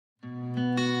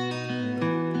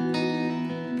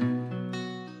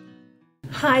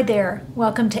Hi there,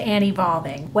 welcome to Ann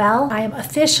Evolving. Well, I am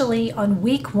officially on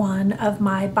week 1 of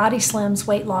my BodySlims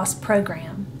weight loss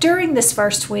program. During this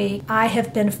first week, I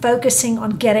have been focusing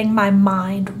on getting my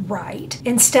mind right.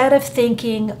 Instead of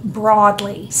thinking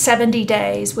broadly, 70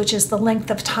 days, which is the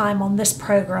length of time on this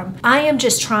program, I am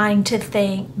just trying to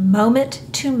think moment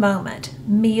to moment,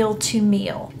 meal to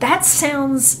meal. That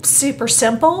sounds super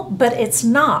simple, but it's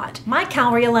not. My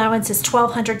calorie allowance is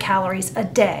 1,200 calories a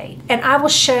day, and I will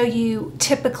show you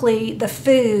typically the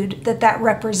food that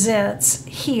represents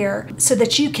here so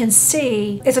that you can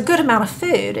see it's a good amount of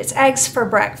food. It's eggs for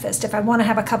breakfast. If I want to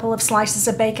have a couple of slices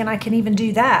of bacon, I can even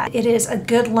do that. It is a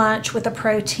good lunch with a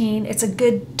protein. It's a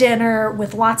good dinner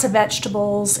with lots of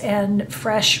vegetables and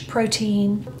fresh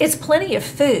protein. It's plenty of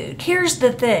food. Here's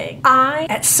the thing. I,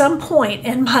 at some point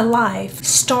in my life,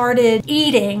 started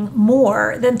eating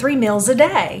more than 3 meals a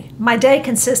day. My day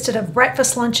consisted of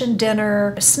breakfast, lunch, and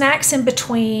dinner, snacks in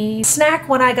between, snack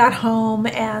when I got home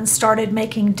and started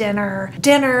making dinner,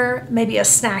 maybe a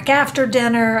snack after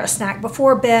dinner, a snack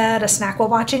before bed, a snack while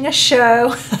watching a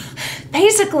show.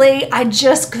 Basically, I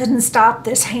just couldn't stop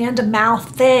this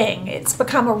hand-to-mouth thing. It's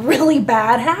become a really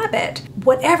bad habit.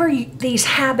 Whatever these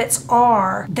habits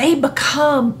are, they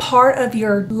become part of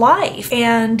your life,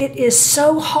 and it is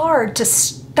so hard to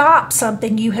stop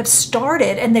something you have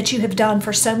started and that you have done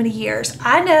for so many years.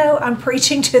 I know I'm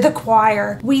preaching to the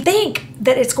choir. We think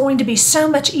that it's going to be so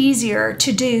much easier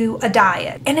to do a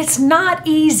diet, and it's not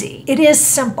easy. It is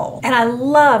simple, and I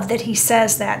love that he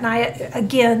says that. And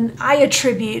I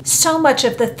attribute so much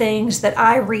of the things that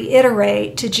I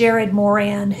reiterate to Jared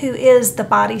Moran, who is the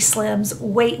BodySlims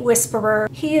weight whisperer.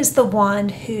 He is the one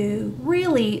who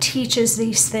really teaches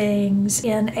these things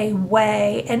in a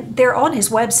way, and they're on his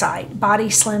website,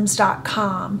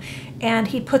 bodyslims.com. And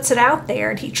he puts it out there,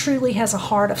 and he truly has a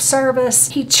heart of service.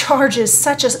 He charges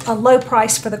such a low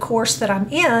price for the course that I'm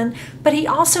in, but he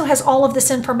also has all of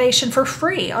this information for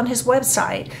free on his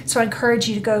website. So I encourage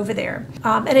you to go over there.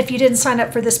 And if you didn't sign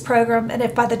up for this program, and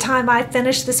if by the time I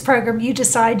finish this program you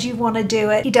decide you want to do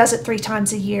it, he does it 3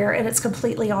 times a year, and it's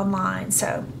completely online.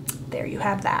 So there you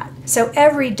have that. So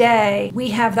every day we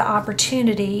have the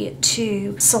opportunity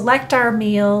to select our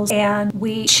meals, and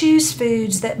we choose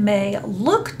foods that may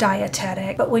look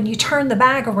dietetic, but when you turn the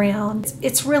bag around,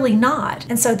 it's really not.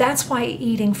 And so that's why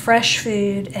eating fresh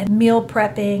food and meal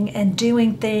prepping and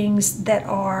doing things that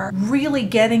are really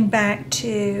getting back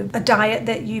to a diet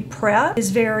that you prep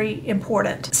is very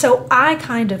important. So I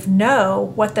kind of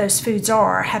know what those foods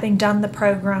are, having done the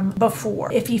program before.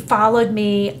 If you followed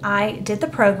me, I did the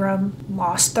program,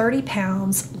 lost 30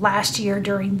 pounds last year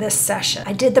during this session.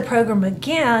 I did the program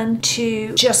again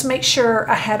to just make sure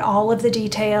I had all of the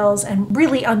details and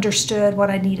really understood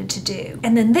what I needed to do.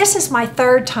 And then this is my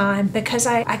 3rd time because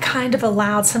I kind of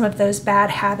allowed some of those bad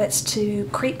habits to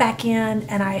creep back in,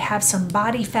 and I have some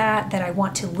body fat that I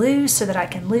want to lose so that I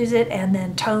can lose it and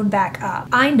then tone back up.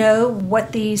 I know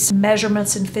what these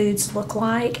measurements and foods look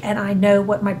like, and I know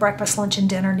what my breakfast, lunch, and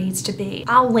dinner needs to be.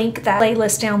 I'll link that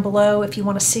playlist down below if you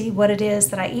want to see what it is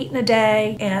that I eat in a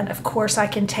day, and of course I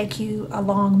can take you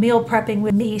along meal prepping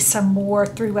with me some more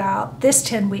throughout this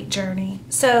 10-week journey.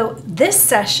 So this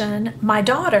session, my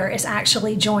daughter is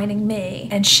actually joining me,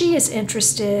 and she is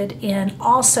interested in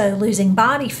also losing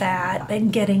body fat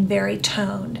and getting very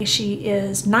toned. She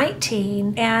is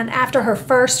 19, and after her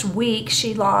first week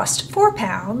she lost 4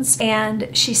 pounds, and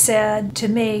she said to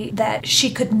me that she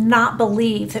could not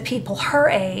believe that people her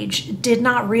age did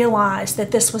not realize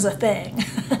that this was a thing.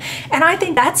 And I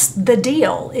think that's the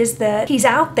deal, is that he's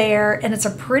out there, and it's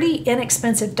a pretty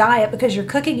inexpensive diet because you're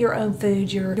cooking your own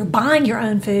food, you're buying your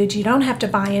own food, you don't have to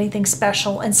buy anything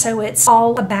special. And so it's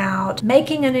all about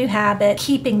making a new habit,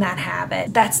 keeping that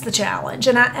habit. That's the challenge.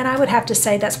 And I would have to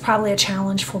say that's probably a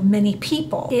challenge for many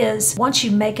people, is once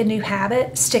you make a new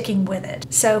habit, sticking with it.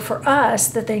 So for us,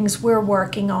 the things we're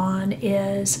working on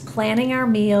is planning our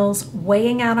meals,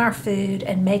 weighing out our food,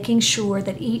 and making sure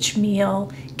that each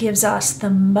meal gives us the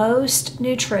most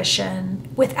nutrition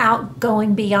without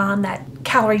going beyond that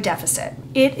calorie deficit.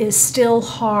 It is still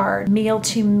hard meal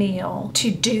to meal to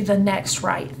do the next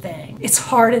right thing. It's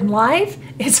hard in life,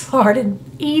 it's hard in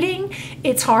eating,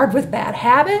 it's hard with bad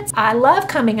habits. I love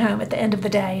coming home at the end of the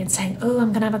day and saying, oh,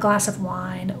 I'm gonna have a glass of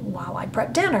wine while I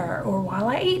prep dinner or while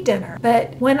I eat dinner.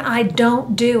 But when I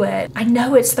don't do it, I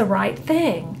know it's the right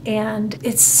thing, and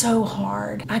it's so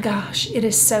hard. My gosh, it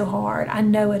is so hard. I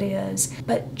know it is,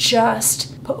 but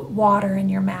just put water in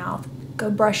your mouth. Go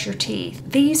brush your teeth.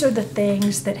 These are the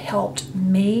things that helped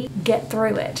me get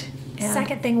through it. And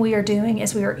second thing we are doing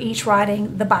is we are each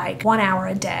riding the bike 1 hour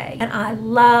a day. And I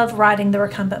love riding the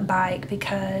recumbent bike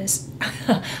because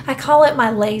I call it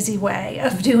my lazy way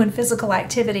of doing physical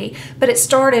activity, but it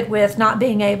started with not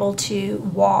being able to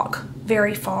walk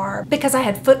very far because I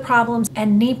had foot problems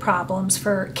and knee problems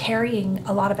for carrying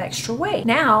a lot of extra weight.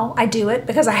 Now I do it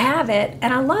because I have it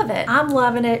and I love it. I'm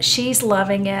loving it. She's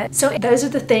loving it. So those are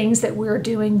the things that we're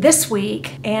doing this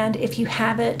week. And if you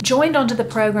haven't joined onto the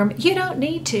program, you don't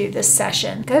need to this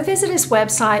session. Go visit his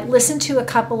website, listen to a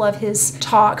couple of his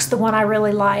talks. The one I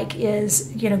really like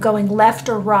is, going left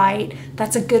or right.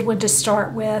 That's a good one to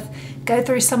start with. Go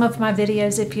through some of my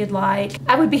videos if you'd like.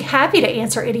 I would be happy to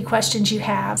answer any questions you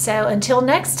have. So until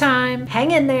next time,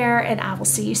 hang in there and I will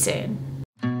see you soon.